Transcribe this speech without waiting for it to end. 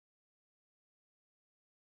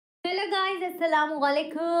Hello guys, assalamu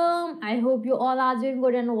alaikum. I hope you all are doing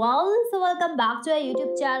good and well. So welcome back to our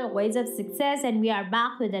YouTube channel Ways of Success, and we are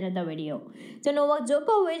back with another video. So Novak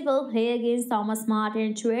Djokovic will play against Tomas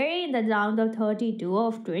Martin Etcheverry in the round of 32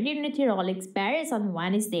 of 2023 Rolex Paris on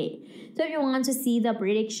Wednesday. So if you want to see the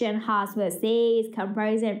prediction, house versus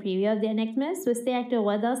comparison and preview of their next match, so stay active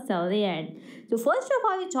with us till the end. So first of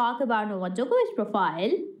all, we talk about Novak Djokovic's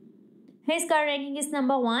profile. His current ranking is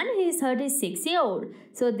number 1. He is 36-year-old.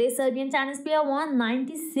 So this Serbian tennis player won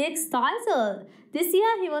 96 titles. This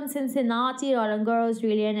year he won Cincinnati, Roland Garros,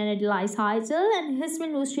 Australian and Adelaide title, and his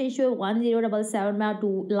win-lose ratio 1-0-7 by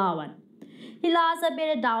 2-11. He last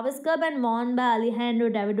appeared at Davis Cup and won by Alejandro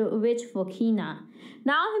Davidovich Fokina.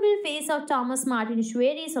 Now he will face off Tomas Martin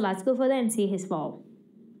Etcheverry. So let's go further and see his form.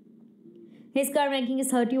 His current ranking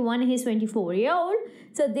is 31. He is 24-year-old.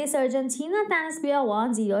 So this Argentina tennis player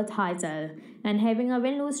won 0 title and having a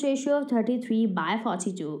win-lose ratio of 33 by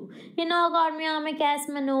 42. He knocked out Miami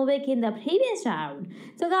Novak in the previous round.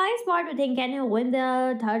 So guys, what do you think? Can you win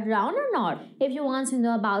the third round or not? If you want to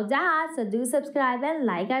know about that, so do subscribe and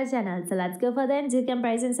like our channel. So let's go further and see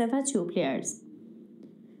comparisons of our two players.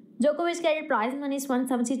 Djokovic carried prize money is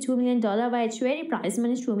 $172 million, while Etcheverry prize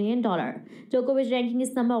money is $2 million. Djokovic ranking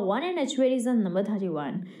is number 1 and Etcheverry is on number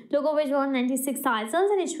 31. Djokovic won 96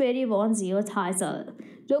 titles and Etcheverry won 0 titles.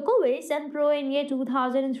 Djokovic turned pro in year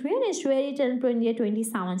 2003 and Etcheverry turned pro in year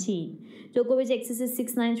 2017. Djokovic access is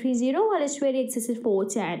 6930 while Etcheverry access is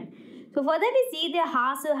 410. So further we see the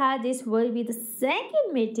house who had this will be the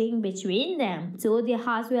second meeting between them. So the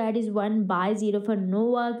house who had is 1-0 for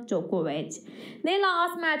Novak Djokovic. Their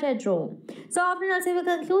last match at Rome. So often also we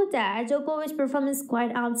conclude that Djokovic's performance is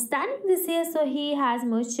quite outstanding this year, so he has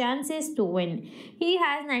most chances to win. He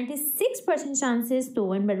has 96% chances to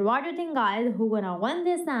win. But what do you think guys? Who gonna win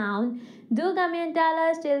this round? Do comment and tell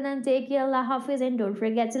us. Till then, take care, Allah Hafiz, and don't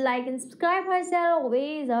forget to like and subscribe our channel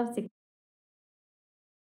Ways of Success.